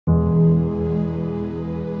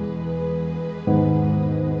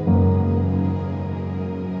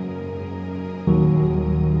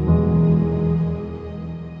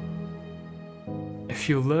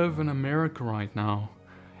you live in America right now,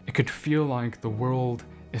 it could feel like the world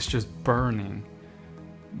is just burning.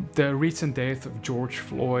 The recent death of George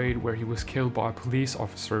Floyd, where he was killed by a police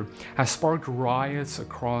officer, has sparked riots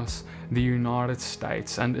across the United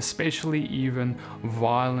States, and especially even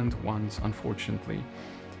violent ones, unfortunately.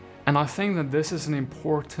 And I think that this is an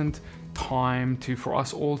important time for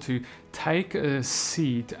us all to take a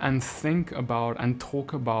seat and think about and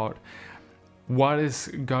talk about what is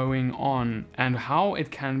going on and how it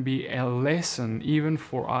can be a lesson even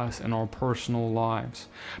for us in our personal lives.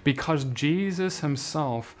 Because Jesus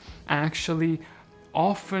himself actually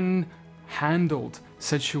often handled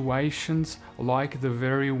situations like the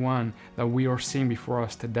very one that we are seeing before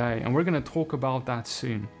us today. And we're going to talk about that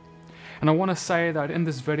soon. And I want to say that in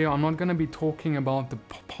this video, I'm not going to be talking about the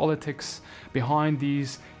politics behind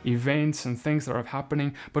these events and things that are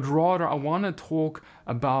happening, but rather I want to talk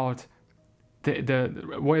about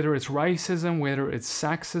whether it's racism, whether it's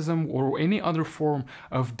sexism, or any other form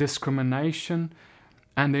of discrimination,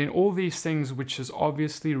 and then all these things which is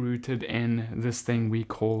obviously rooted in this thing we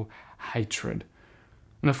call hatred.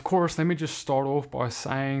 And of course, let me just start off by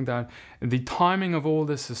saying that the timing of all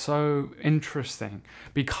this is so interesting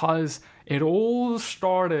because it all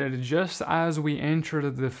started just as we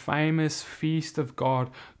entered the famous feast of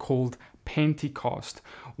God called Pentecost,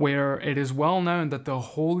 where it is well known that the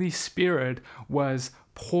Holy Spirit was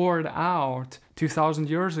poured out 2,000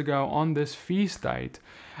 years ago on this feast date.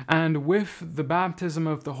 And with the baptism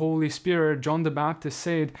of the Holy Spirit, John the Baptist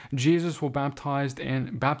said, Jesus will baptize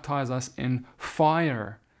us in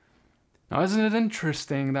fire. Now, isn't it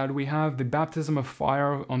interesting that we have the baptism of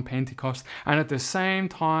fire on Pentecost, and at the same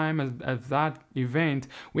time as that event,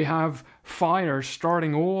 we have fire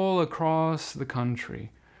starting all across the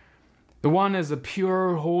country. The one is the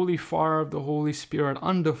pure, holy fire of the Holy Spirit,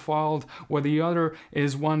 undefiled, while the other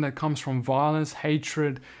is one that comes from violence,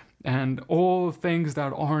 hatred, and all things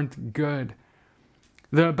that aren't good.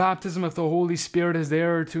 The baptism of the Holy Spirit is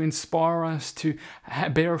there to inspire us to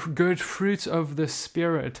bear good fruits of the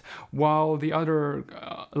Spirit, while the other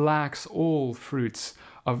lacks all fruits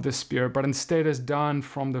of the Spirit, but instead is done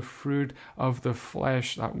from the fruit of the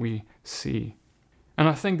flesh that we see. And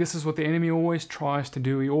I think this is what the enemy always tries to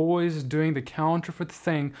do. He always is doing the counterfeit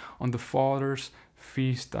thing on the Father's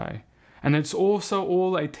feast day. And it's also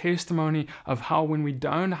all a testimony of how when we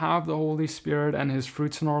don't have the Holy Spirit and His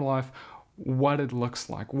fruits in our life, what it looks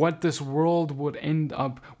like, what this world would end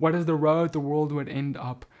up, what is the road the world would end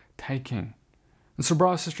up taking. And so,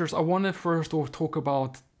 brothers and sisters, I want to first off talk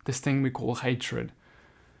about this thing we call hatred.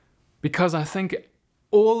 Because I think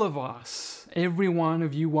all of us, every one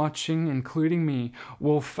of you watching, including me,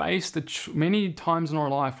 will face many times in our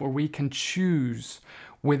life where we can choose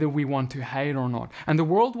whether we want to hate or not. And the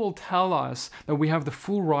world will tell us that we have the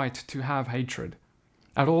full right to have hatred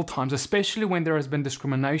at all times, especially when there has been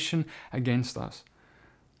discrimination against us.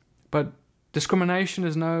 But discrimination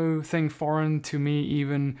is no thing foreign to me,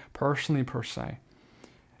 even personally per se. I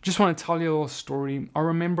just want to tell you a little story. I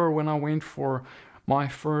remember when I went for my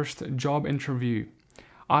first job interview.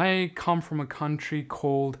 I come from a country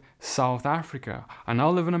called South Africa. I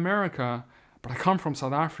now live in America, but I come from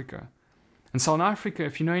South Africa. And South Africa,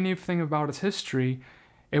 if you know anything about its history,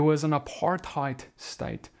 it was an apartheid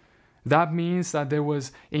state. That means that there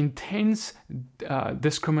was intense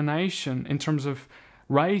discrimination in terms of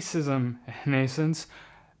racism, in essence,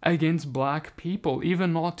 against black people,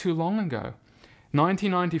 even not too long ago.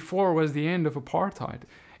 1994 was the end of apartheid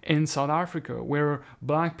in South Africa, where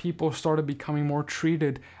black people started becoming more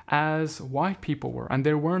treated as white people were, and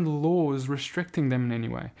there weren't laws restricting them in any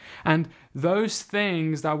way. And those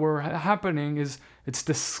things that were happening it's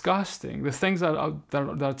disgusting. The things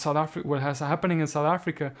that South Africa, what was happening in South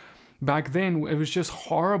Africa back then, it was just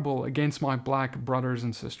horrible against my black brothers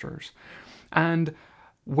and sisters. And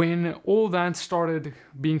when all that started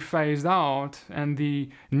being phased out and the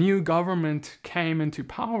new government came into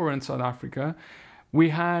power in South Africa, we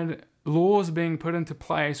had laws being put into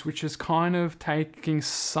place, which is kind of taking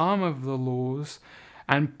some of the laws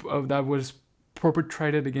and that was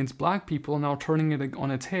perpetrated against black people and now turning it on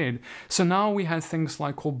its head. So now we had things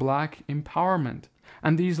like called black empowerment.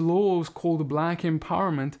 And these laws called black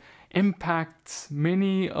empowerment impacts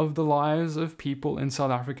many of the lives of people in South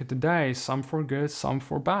Africa today, some for good, some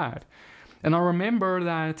for bad. And I remember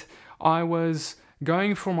that I was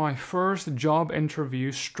going for my first job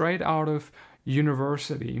interview straight out of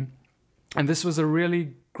university, and this was a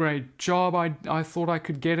really great job I thought I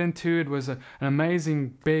could get into. It was an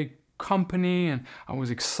amazing big company, and I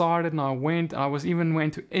was excited, and I went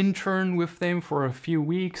to intern with them for a few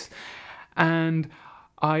weeks, and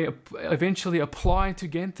I eventually applied to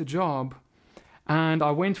get the job. And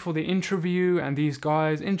I went for the interview, and these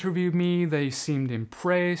guys interviewed me. They seemed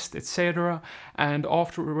impressed, etc. And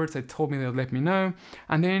afterwards, they told me they'd let me know.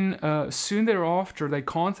 And then soon thereafter, they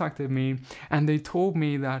contacted me, and they told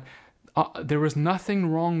me that there was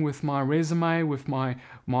nothing wrong with my resume, with my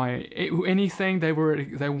anything. They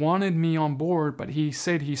wanted me on board, but he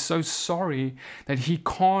said he's so sorry that he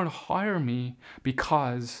can't hire me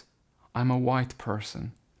because I'm a white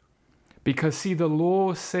person. Because see, the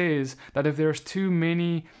law says that if there's too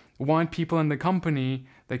many white people in the company,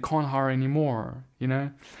 they can't hire anymore, you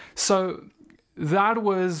know? So that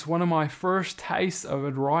was one of my first tastes of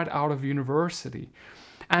it right out of university.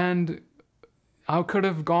 And I could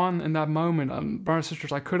have gone in that moment, brothers and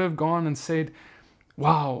sisters, I could have gone and said,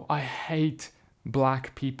 wow, I hate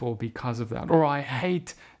black people because of that. Or I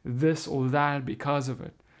hate this or that because of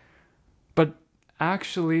it. But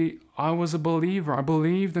actually, I was a believer. I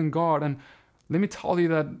believed in God. And let me tell you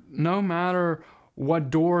that no matter what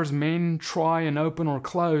doors men try and open or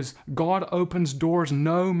close, God opens doors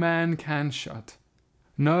no man can shut.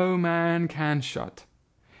 No man can shut.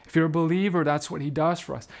 If you're a believer, that's what he does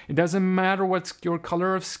for us. It doesn't matter what your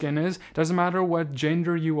color of skin is. It doesn't matter what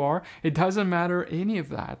gender you are. It doesn't matter any of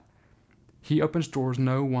that. He opens doors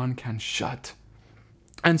no one can shut.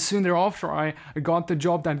 And soon thereafter, I got the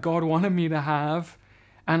job that God wanted me to have.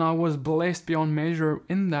 And I was blessed beyond measure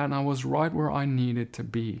in that. And I was right where I needed to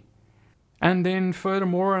be. And then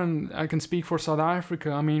furthermore, and I can speak for South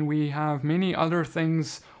Africa, I mean, we have many other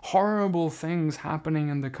things, horrible things happening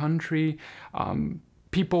in the country.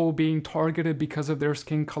 People being targeted because of their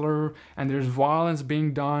skin color, and there's violence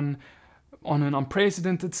being done on an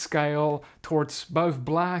unprecedented scale towards both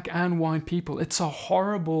black and white people. It's a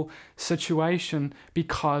horrible situation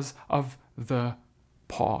because of the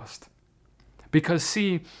past. Because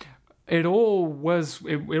see, it all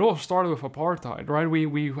started with apartheid, right?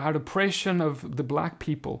 We had oppression of the black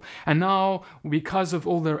people. And now, because of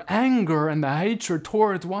all their anger and the hatred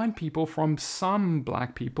towards white people from some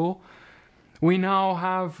black people, we now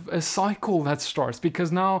have a cycle that starts,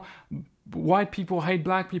 because now white people hate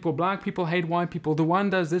black people hate white people. The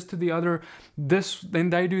one does this to the other,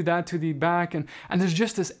 then they do that to the back. And there's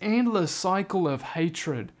just this endless cycle of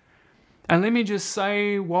hatred. And let me just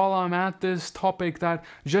say, while I'm at this topic, that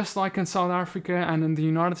just like in South Africa and in the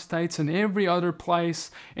United States and every other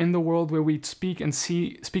place in the world where we speak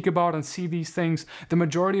about and see these things, the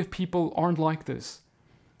majority of people aren't like this.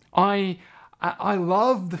 I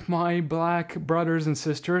loved my black brothers and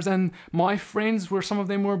sisters, and my friends some of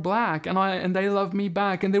them were black, and they loved me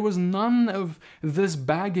back, and there was none of this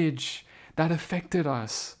baggage that affected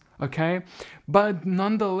us, okay? But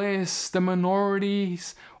nonetheless, the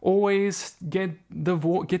minorities always gets the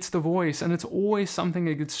voice, and it's always something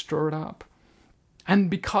that gets stirred up. And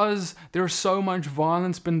because there's so much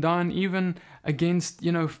violence been done, even against,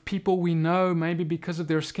 people we know, maybe because of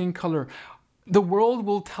their skin color, the world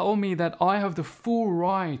will tell me that I have the full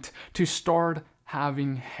right to start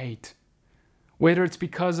having hate. Whether it's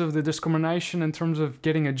because of the discrimination in terms of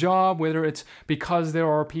getting a job, whether it's because there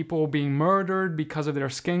are people being murdered because of their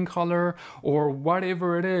skin color, or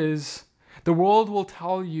whatever it is, the world will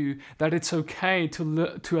tell you that it's okay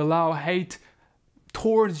to allow hate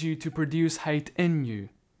towards you to produce hate in you.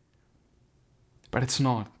 But it's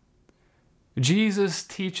not. Jesus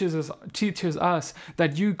teaches us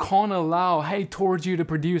that you can't allow hate towards you to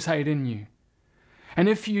produce hate in you. And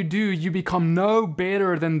if you do, you become no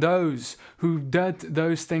better than those who did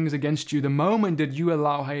those things against you the moment that you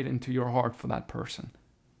allow hate into your heart for that person.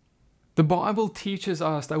 The Bible teaches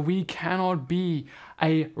us that we cannot be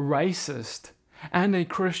a racist and a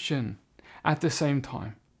Christian at the same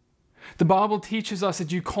time. The Bible teaches us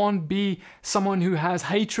that you can't be someone who has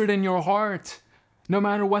hatred in your heart, no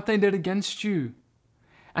matter what they did against you,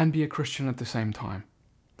 and be a Christian at the same time.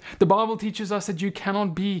 The Bible teaches us that you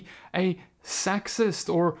cannot be a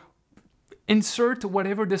sexist or insert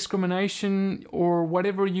whatever discrimination or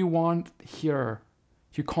whatever you want here.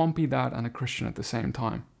 You can't be that and a Christian at the same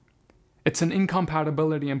time. It's an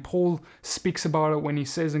incompatibility, and Paul speaks about it when he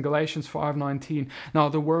says in Galatians 5:19, "Now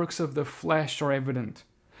the works of the flesh are evident: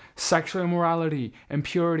 sexual immorality,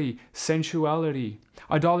 impurity, sensuality,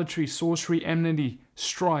 idolatry, sorcery, enmity,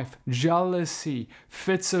 strife, jealousy,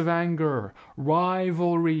 fits of anger,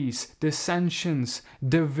 rivalries, dissensions,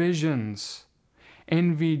 divisions,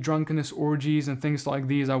 envy, drunkenness, orgies, and things like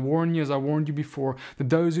these. I warn you, as I warned you before, that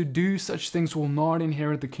those who do such things will not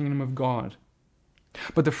inherit the kingdom of God.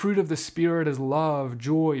 But the fruit of the Spirit is love,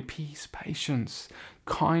 joy, peace, patience,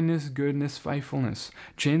 kindness, goodness, faithfulness,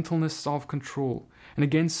 gentleness, self-control. And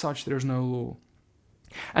against such there is no law.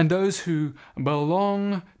 And those who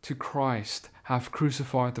belong to Christ have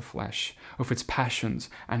crucified the flesh with its passions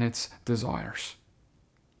and its desires.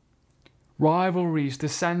 Rivalries,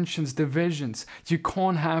 dissensions, divisions. You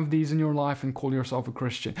can't have these in your life and call yourself a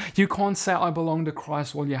Christian. You can't say, I belong to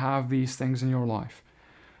Christ, while you have these things in your life.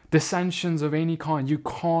 Dissensions of any kind, you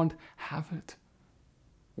can't have it.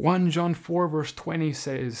 1 John 4 verse 20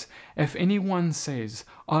 says, if anyone says,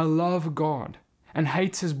 I love God, and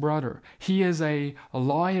hates his brother, he is a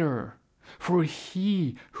liar. For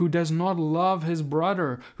he who does not love his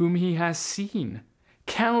brother whom he has seen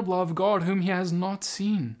cannot love God whom he has not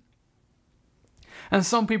seen. And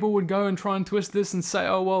some people would go and try and twist this and say,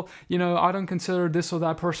 oh, well, I don't consider this or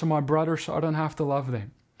that person my brother, so I don't have to love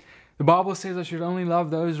them. The Bible says I should only love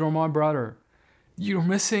those who are my brother. You're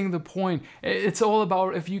missing the point. It's all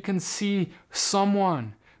about if you can see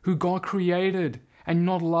someone who God created and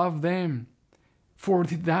not love them. For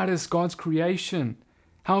that is God's creation.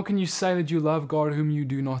 How can you say that you love God whom you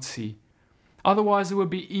do not see? Otherwise, it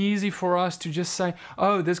would be easy for us to just say,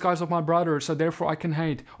 oh, this guy's not my brother, so therefore I can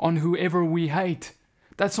hate on whoever we hate.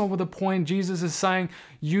 That's not what the point. Jesus is saying,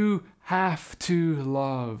 you have to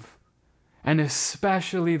love. And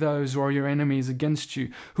especially those who are your enemies against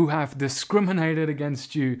you, who have discriminated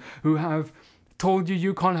against you, who have told you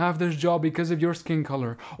you can't have this job because of your skin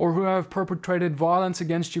color, or who have perpetrated violence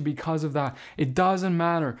against you because of that. It doesn't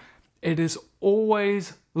matter. Love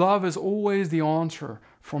is always the answer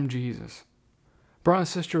from Jesus.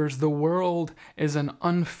 Brothers and sisters, the world is an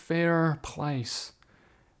unfair place.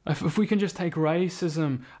 If we can just take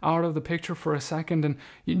racism out of the picture for a second, and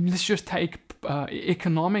let's just take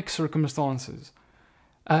economic circumstances.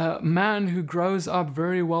 A man who grows up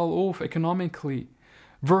very well off economically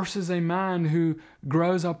versus a man who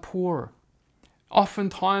grows up poor.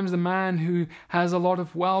 Oftentimes the man who has a lot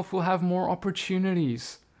of wealth will have more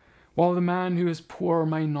opportunities, while the man who is poor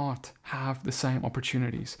may not have the same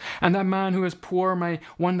opportunities. And that man who is poor may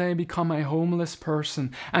one day become a homeless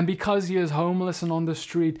person. And because he is homeless and on the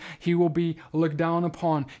street, he will be looked down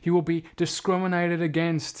upon. He will be discriminated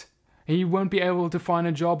against. He won't be able to find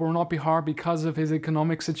a job or not be hired because of his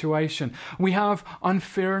economic situation. We have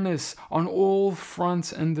unfairness on all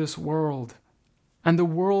fronts in this world. And the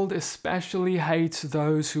world especially hates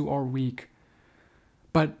those who are weak.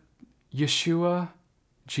 But Yeshua,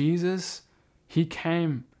 Jesus, he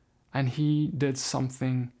came and he did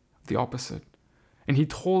something the opposite. And he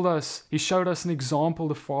told us, he showed us an example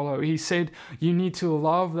to follow. He said, you need to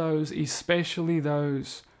love those, especially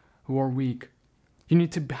those who are weak. You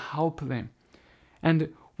need to help them.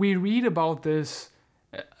 And we read about this,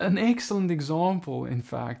 an excellent example, in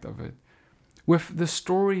fact, of it, with the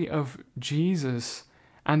story of Jesus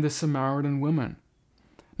and the Samaritan woman.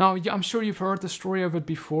 Now, I'm sure you've heard the story of it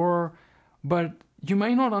before, but you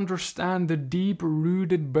may not understand the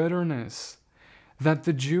deep-rooted bitterness that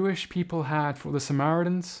the Jewish people had for the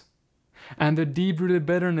Samaritans and the deep-rooted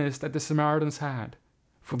bitterness that the Samaritans had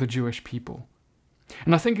for the Jewish people.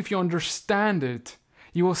 And I think if you understand it,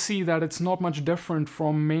 you will see that it's not much different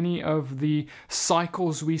from many of the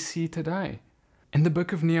cycles we see today. In the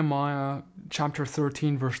book of Nehemiah, chapter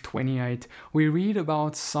 13, verse 28, we read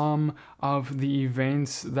about some of the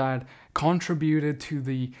events that contributed to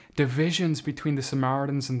the divisions between the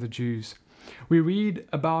Samaritans and the Jews. We read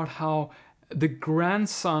about how the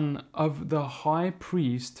grandson of the high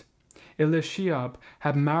priest, Eliashib,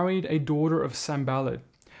 had married a daughter of Sanballat,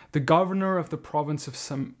 the governor of the province of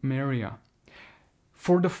Samaria.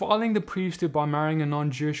 For defiling the priesthood by marrying a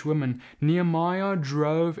non-Jewish woman, Nehemiah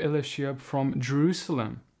drove Eliashib from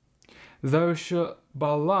Jerusalem, though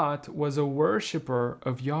Sanballat was a worshipper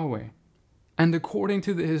of Yahweh. And according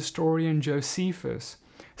to the historian Josephus,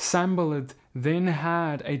 Sanballat then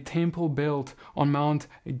had a temple built on Mount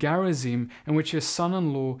Gerizim in which his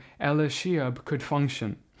son-in-law Eliashib could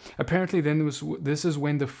function. Apparently then this is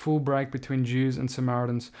when the full break between Jews and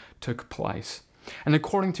Samaritans took place. And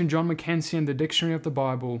according to John Mackenzie in the Dictionary of the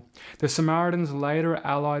Bible, the Samaritans later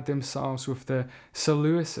allied themselves with the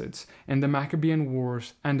Seleucids in the Maccabean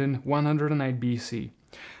Wars and in 108 BC.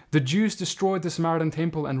 The Jews destroyed the Samaritan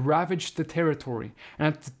temple and ravaged the territory, and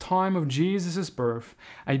at the time of Jesus' birth,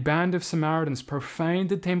 a band of Samaritans profaned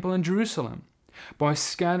the temple in Jerusalem by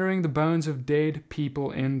scattering the bones of dead people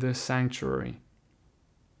in the sanctuary.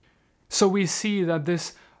 So we see that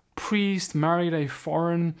this priest married a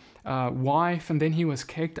foreign wife, and then he was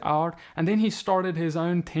kicked out, and then he started his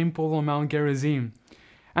own temple on Mount Gerizim.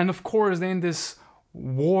 And of course then this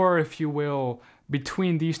war, if you will,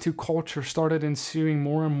 between these two cultures started ensuing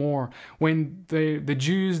more and more, when the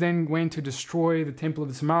Jews then went to destroy the temple of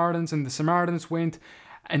the Samaritans, and the Samaritans went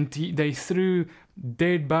and they threw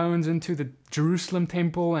dead bones into the Jerusalem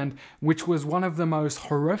temple, and which was one of the most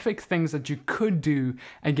horrific things that you could do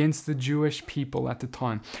against the Jewish people at the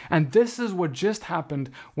time. And this is what just happened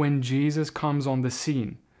when Jesus comes on the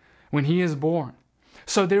scene, when he is born.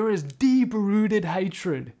 So there is deep-rooted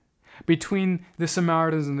hatred between the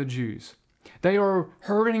Samaritans and the Jews. They are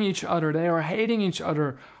hurting each other. They are hating each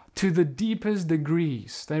other to the deepest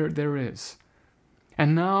degrees there is.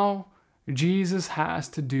 And now Jesus has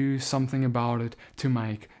to do something about it to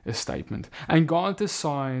make a statement. And God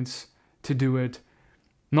decides to do it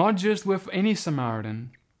not just with any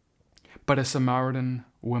Samaritan, but a Samaritan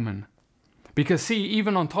woman. Because see,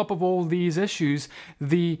 even on top of all these issues,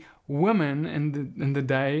 the women in the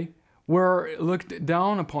day were looked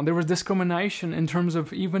down upon. There was discrimination in terms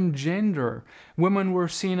of even gender. Women were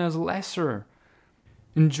seen as lesser.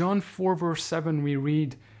 In John 4 verse 7 we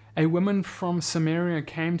read, "A woman from Samaria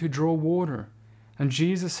came to draw water, and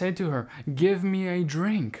Jesus said to her, 'Give me a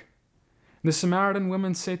drink.' The Samaritan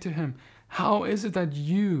woman said to him, 'How is it that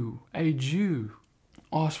you, a Jew,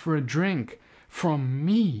 ask for a drink from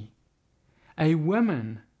me, a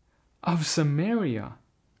woman of Samaria?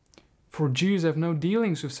 For Jews have no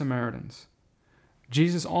dealings with Samaritans.'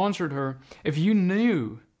 Jesus answered her, 'If you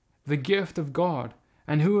knew the gift of God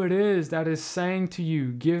and who it is that is saying to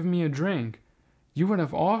you, 'Give me a drink,' you would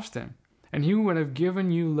have asked him, and he would have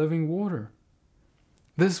given you living water.'"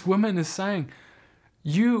 This woman is saying,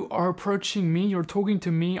 you are approaching me, you're talking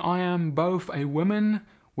to me, I am both a woman,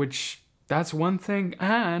 which that's one thing,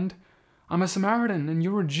 and I'm a Samaritan and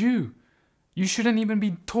you're a Jew. You shouldn't even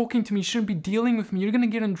be talking to me, you shouldn't be dealing with me. You're going to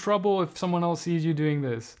get in trouble if someone else sees you doing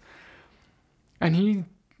this. And he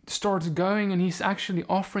starts going and he's actually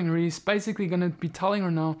offering her, he's basically going to be telling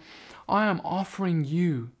her now, I am offering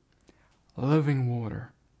you living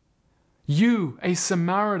water. You, a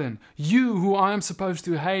Samaritan, you who I am supposed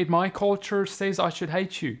to hate. My culture says I should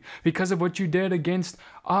hate you because of what you did against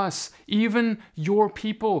us. Even your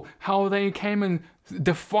people, how they came and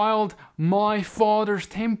defiled my father's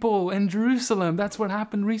temple in Jerusalem. That's what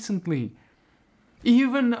happened recently.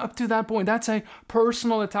 Even up to that point, that's a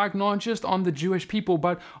personal attack, not just on the Jewish people,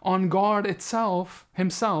 but on God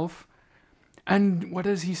himself. And what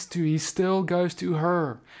does he do? He still goes to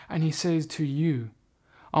her and he says to you,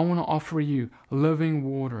 I want to offer you living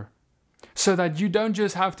water, so that you don't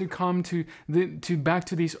just have to come back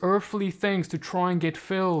to these earthly things to try and get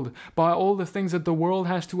filled by all the things that the world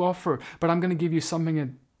has to offer, but I'm going to give you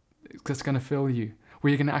something that's going to fill you,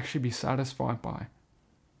 where you're going to actually be satisfied by.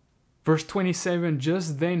 Verse 27,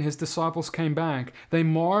 just then his disciples came back. They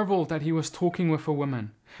marveled that he was talking with a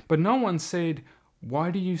woman, but no one said,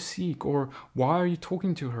 why do you seek, or why are you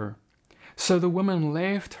talking to her? So the woman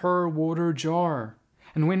left her water jar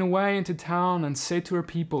and went away into town and said to her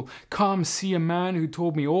people, come see a man who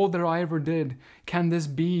told me all that I ever did. Can this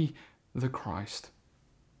be the Christ?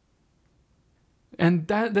 And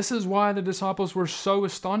this is why the disciples were so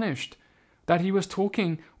astonished that he was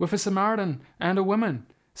talking with a Samaritan and a woman,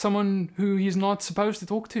 someone who he's not supposed to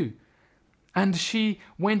talk to. And she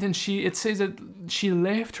went and it says that she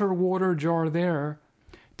left her water jar there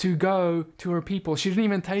to go to her people. She didn't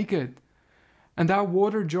even take it. And that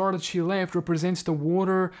water jar that she left represents the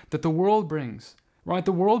water that the world brings, right?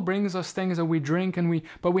 The world brings us things that we drink,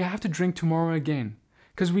 but we have to drink tomorrow again,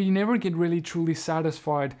 because we never get really truly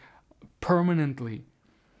satisfied permanently.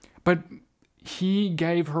 But he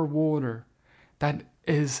gave her water that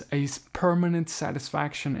is a permanent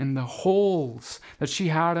satisfaction in the holes that she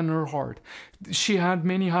had in her heart. She had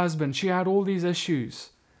many husbands. She had all these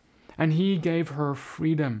issues. And he gave her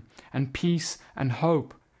freedom and peace and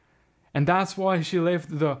hope. And that's why she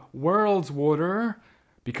left the world's water,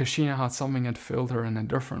 because she now had something that filled her in a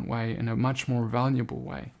different way, in a much more valuable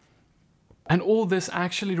way. And all this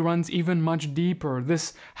actually runs even much deeper.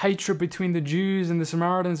 This hatred between the Jews and the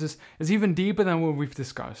Samaritans is even deeper than what we've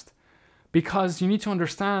discussed. Because you need to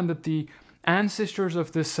understand that the ancestors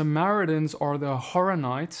of the Samaritans are the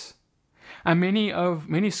Horonites. And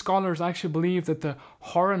many scholars actually believe that the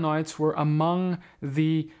Horonites were among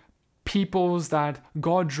the peoples that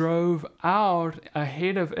God drove out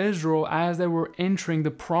ahead of Israel as they were entering the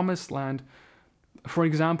promised land. For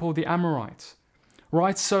example, the Amorites.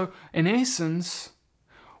 Right? So in essence,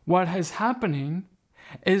 what is happening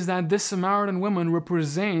is that this Samaritan woman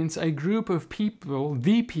represents a group of people,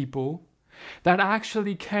 the people, that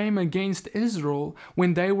actually came against Israel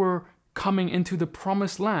when they were coming into the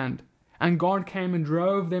promised land. And God came and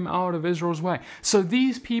drove them out of Israel's way. So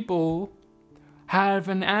these people have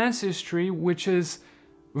an ancestry which is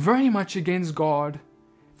very much against God,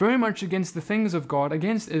 very much against the things of God,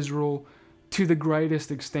 against Israel to the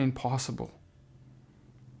greatest extent possible.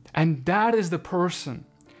 And that is the person,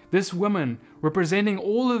 this woman representing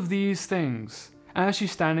all of these things, as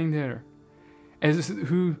she's standing there, is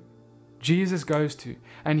who Jesus goes to,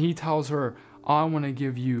 and he tells her, I want to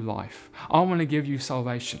give you life. I want to give you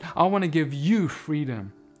salvation. I want to give you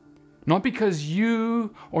freedom. Not because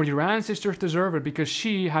you or your ancestors deserve it, because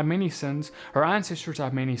she had many sins, her ancestors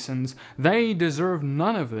had many sins. They deserve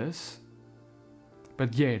none of this.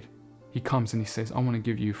 But yet, he comes and he says, I want to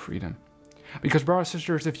give you freedom. Because brothers and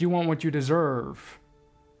sisters, if you want what you deserve,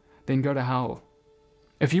 then go to hell.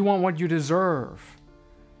 If you want what you deserve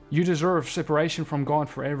separation from God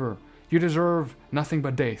forever. You deserve nothing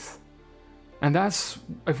but death. And that's,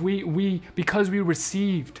 if because we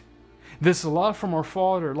received this love from our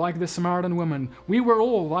Father, like the Samaritan woman, we were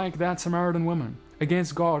all like that Samaritan woman,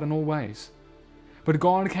 against God in all ways. But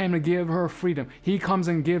God came to give her freedom. He comes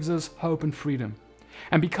and gives us hope and freedom.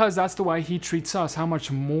 And because that's the way he treats us, how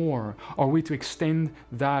much more are we to extend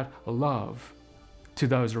that love to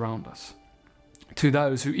those around us? To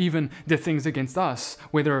those who even did things against us,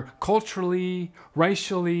 whether culturally,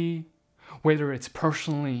 racially, whether it's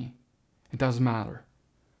personally, it doesn't matter.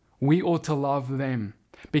 We ought to love them,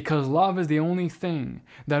 because love is the only thing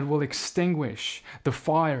that will extinguish the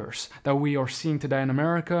fires that we are seeing today in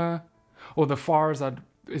America, or the fires that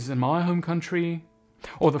is in my home country,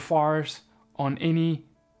 or the fires on any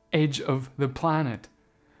edge of the planet,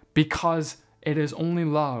 because it is only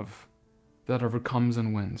love that overcomes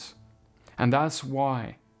and wins. And that's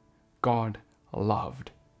why God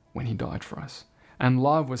loved when he died for us. And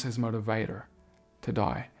love was his motivator to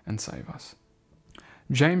die and save us.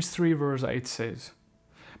 James 3 verse 8 says,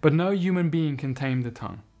 but no human being can tame the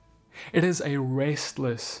tongue. It is a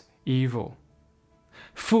restless evil,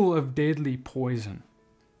 full of deadly poison.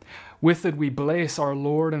 With it we bless our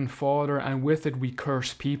Lord and Father, and with it we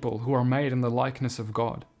curse people who are made in the likeness of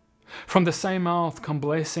God. From the same mouth come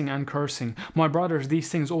blessing and cursing. My brothers, these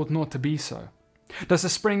things ought not to be so. Does a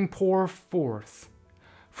spring pour forth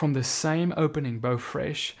from the same opening both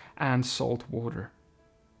fresh and salt water?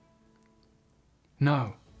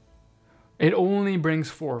 No. It only brings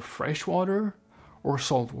forth fresh water or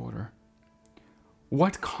salt water.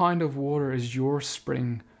 What kind of water is your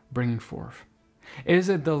spring bringing forth? Is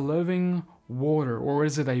it the living water, or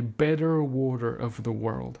is it a better water of the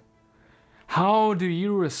world? How do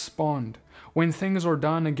you respond when things are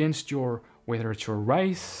done against your, whether it's your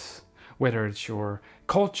race, whether it's your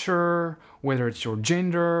culture, whether it's your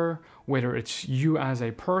gender, whether it's you as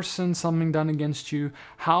a person, something done against you?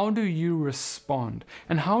 How do you respond?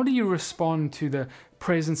 And how do you respond to the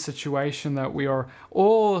present situation that we are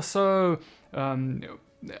all so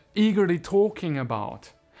eagerly talking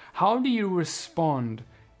about? How do you respond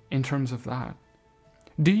in terms of that?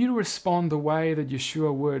 Do you respond the way that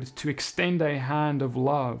Yeshua would, to extend a hand of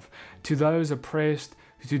love to those oppressed,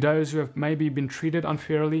 to those who have maybe been treated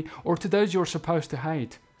unfairly, or to those you're supposed to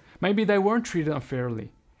hate? Maybe they weren't treated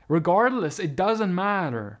unfairly. Regardless, it doesn't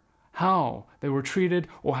matter how they were treated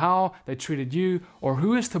or how they treated you or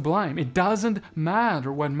who is to blame. It doesn't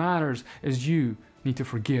matter. What matters is you need to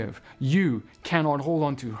forgive. You cannot hold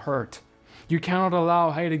on to hurt. You cannot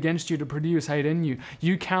allow hate against you to produce hate in you.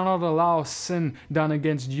 You cannot allow sin done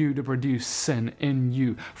against you to produce sin in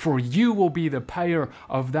you. For you will be the payer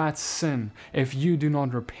of that sin if you do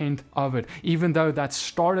not repent of it, even though that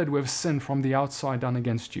started with sin from the outside done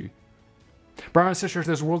against you. Brothers and sisters,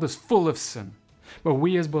 this world is full of sin. But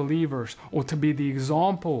we as believers ought to be the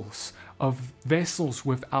examples of vessels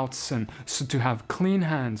without sin. So to have clean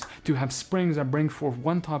hands, to have springs that bring forth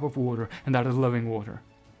one type of water, and that is living water.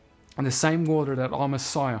 And the same water that our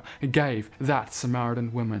Messiah gave that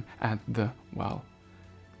Samaritan woman at the well.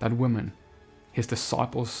 That woman, his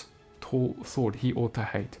disciples thought he ought to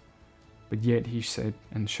hate. But yet he said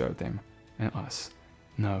and showed them and us,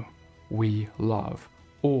 no, we love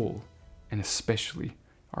all, and especially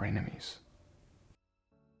our enemies.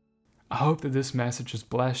 I hope that this message has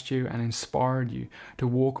blessed you and inspired you to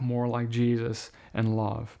walk more like Jesus in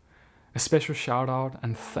love. A special shout out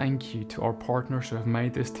and thank you to our partners who have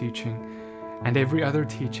made this teaching and every other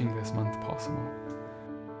teaching this month possible.